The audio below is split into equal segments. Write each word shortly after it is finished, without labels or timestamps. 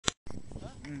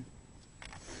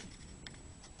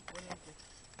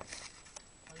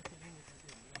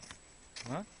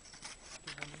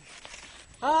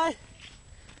Hi.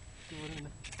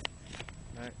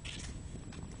 Right.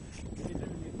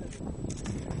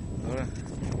 Alright.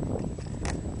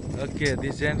 Okay,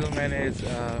 this gentleman is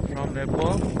from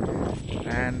Nepal,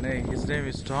 and his name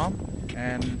is Tom,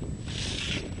 and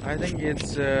I think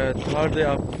it's third day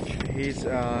of his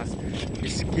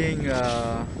skiing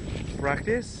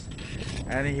practice,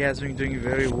 and he has been doing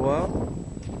very well.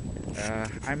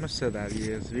 I must say that,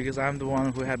 yes, because I'm the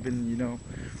one who have been,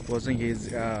 watching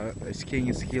his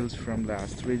skiing skills from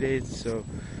last 3 days. So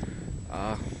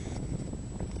uh,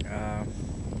 uh,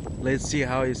 let's see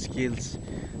how he skills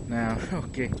now.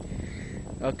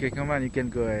 Okay, come on, you can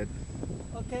go ahead.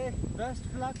 Okay, best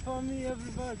of luck for me,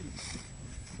 everybody.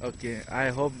 Okay, I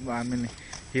hope,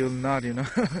 he will not,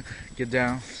 get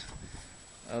down.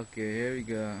 Okay, here we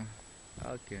go.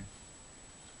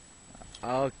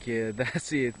 Okay,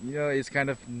 that's it. It's kind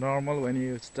of normal when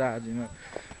you start,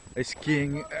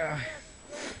 skiing.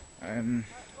 And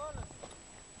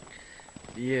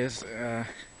yes,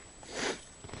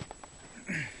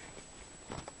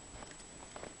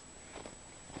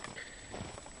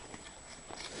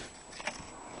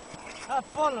 I've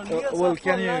fallen. Yes, well, I've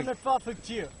fallen. I'm not perfect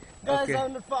here. Guys, Okay.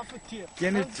 I'm not perfect here.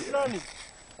 Can you I'm just learning.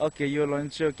 Okay, you're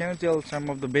learning. So can you tell some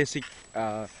of the basic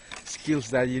skills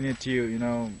that you need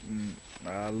to,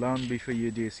 learn before you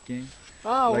do skiing?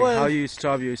 Like how Well, you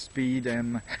stop your speed,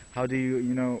 and how do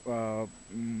you,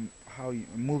 how you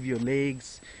move your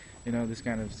legs, this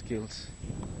kind of skills.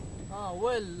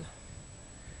 well.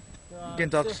 You can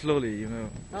talk slowly,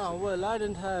 Well, I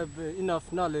didn't have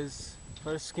enough knowledge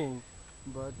for skiing,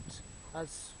 but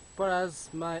as far as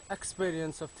my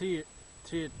experience of three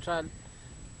trial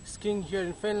skiing here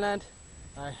in Finland,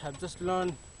 I have just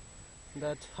learned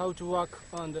that how to walk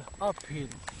on the uphill.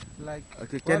 Like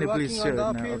Okay, can you while please walking show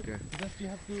on it the now? uphill, Okay.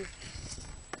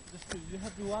 you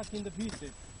have to walk in the V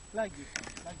shape, like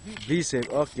this, V shape.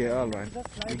 Okay, all right. Just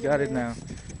slide You your got it legs now.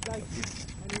 like this,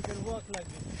 and you can walk like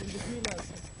this in the hill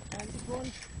also. And it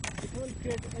won't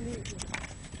create any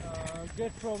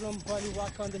great problem while you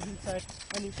walk on the hillside,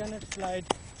 and you cannot slide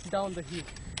down the hill.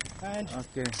 And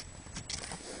Okay.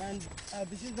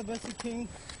 This is the basic thing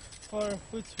for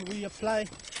which we apply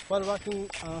while walking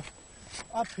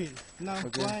uphill. Now,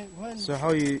 Okay. when So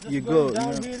how you just go? going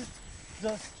downhill,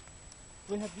 just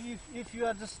we have to, if you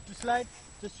are just to slide,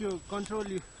 just you control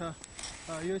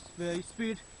your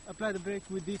speed, apply the brake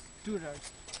with these two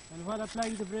rods, and while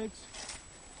applying the brakes,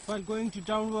 while going to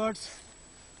downwards,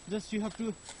 just you have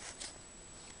to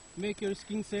make your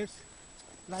skiing sets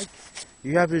like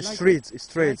You have your like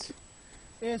straight.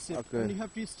 yes, Okay. and you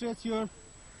have to stretch your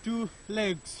two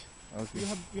legs. Okay.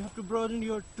 You have to broaden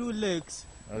your two legs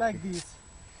Okay. like this,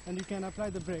 and you can apply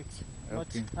the brakes.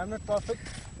 Okay. But I'm not perfect.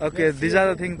 Okay, Let's these see are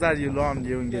the again. things that you learned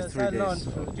during these Yes, 3 I days.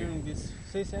 learned during this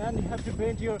session, and you have to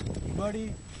bend your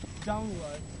body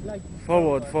downward, like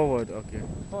Forward. Okay.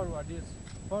 forward, yes,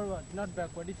 forward, not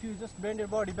backward. If you just bend your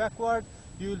body backward,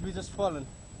 you will be just fallen.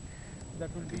 That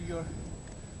will be your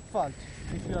fault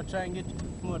if you are trying it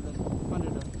more than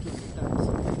 100 or 200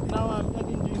 times. Now I'm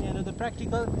again doing another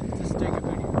practical. Just take a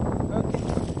video. Okay,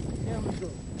 here we go.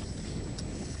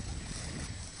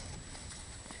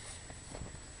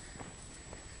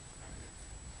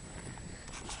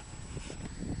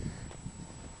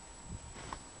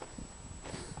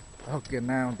 Okay,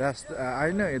 now that's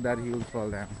I know that he will fall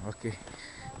down. Okay,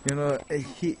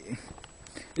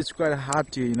 it's quite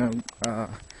hard to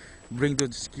bring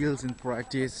those skills in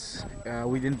practice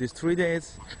within these 3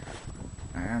 days.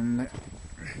 And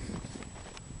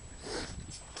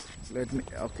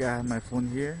okay, I have my phone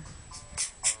here.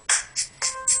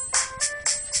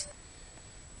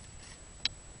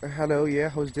 Hello, yeah,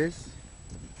 who's this?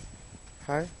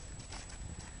 Hi.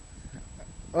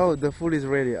 Oh, the food is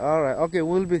ready. All right. Okay,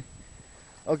 we'll be.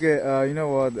 Okay, you know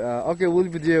what? Okay, we'll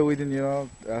be there within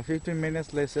 15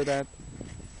 minutes. Let's say that.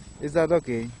 Is that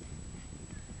okay?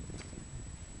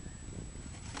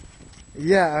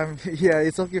 Yeah, yeah,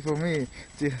 it's okay for me.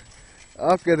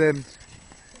 Okay then.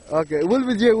 Okay, we'll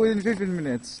be there within 15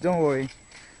 minutes. Don't worry.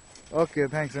 Okay,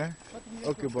 thanks, eh?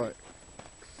 Okay, bye.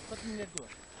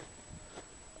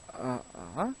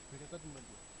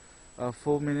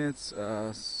 4 minutes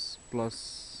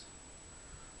plus.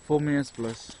 4 minutes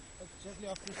plus. Exactly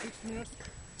after 6 minutes,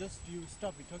 just you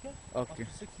stop it, okay? Okay.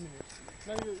 After 6 minutes.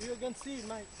 Now you can see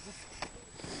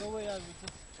just the way I will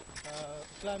just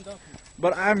climbed up it.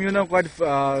 But I'm,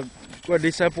 quite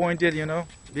disappointed,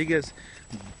 because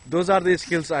those are the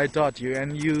skills I taught you,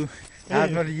 and you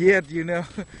have not yet,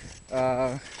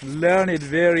 learn it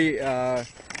very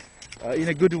in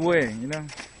a good way,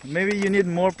 Maybe you need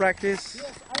more practice.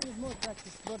 Yes, I need more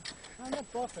practice, but I'm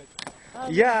not perfect.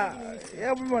 Yeah,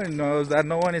 everybody knows that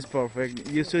no one is perfect.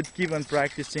 You should keep on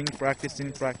practicing,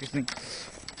 practicing, practicing.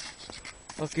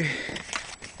 Okay.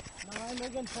 Now I'm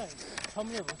again trying.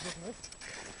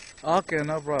 Okay,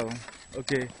 no problem.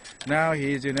 Okay, now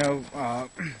he's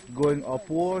going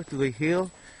upward to the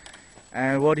hill,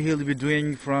 and what he'll be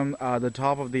doing from the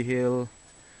top of the hill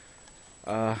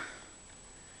uh,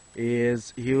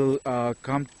 is he'll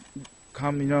come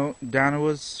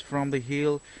downwards from the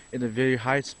hill in a very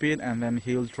high speed, and then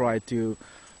he'll try to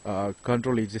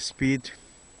control his speed.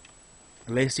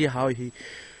 Let's see how he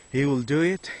will do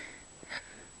it.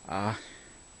 Uh,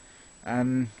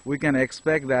 and we can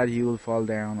expect that he will fall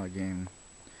down again.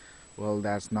 Well,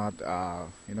 that's not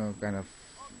kind of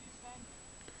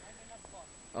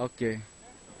okay.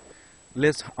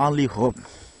 Let's only hope.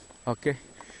 Okay.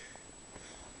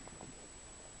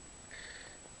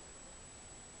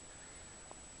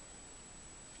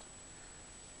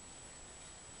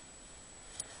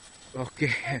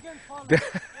 Okay.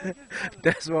 That-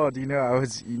 that's what I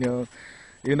was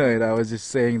it. I was just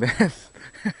saying that.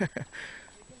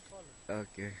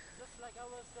 Okay. Just like I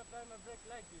was applying my brake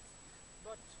like this.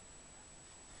 But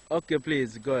Okay,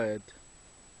 please go ahead.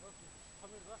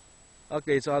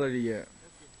 Okay, it's already here.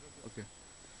 Okay.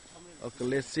 Okay,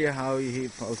 let's see how he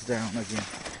falls down again.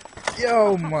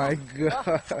 Oh my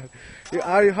God!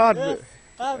 Are you hot? yes,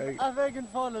 I've again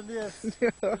fallen, yes.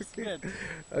 It's Okay. good.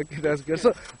 Okay, that's good.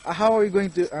 So, how are you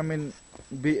going to? I mean,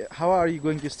 how are you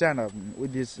going to stand up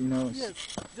with this?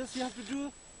 Yes, just you have to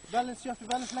do balance. You have to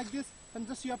balance like this, and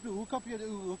just you have to hook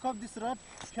up this rod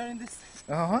here in this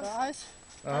ice,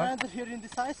 and here in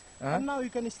this ice, and now you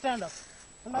can stand up.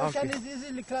 And now you can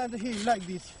easily climb the hill like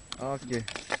this, Okay.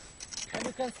 and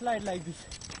you can slide like this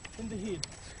in the hill,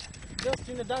 just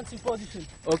in a dancing position.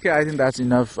 Okay, I think that's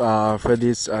enough for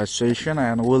this session,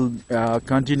 and we'll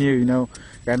continue,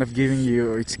 kind of giving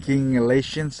you skiing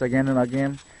lessons again and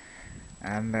again,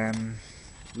 and then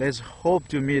let's hope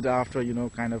to meet after,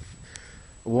 kind of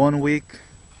 1 week,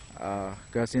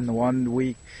 because in 1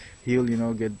 week he'll,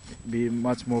 be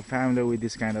much more familiar with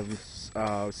this kind of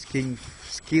skiing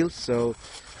skills. So,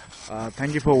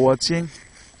 thank you for watching,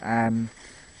 and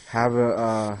have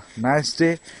a nice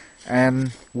day.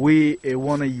 And we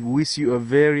want to wish you a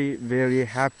very, very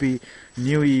happy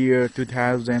New Year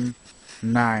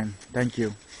 2009. Thank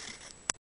you.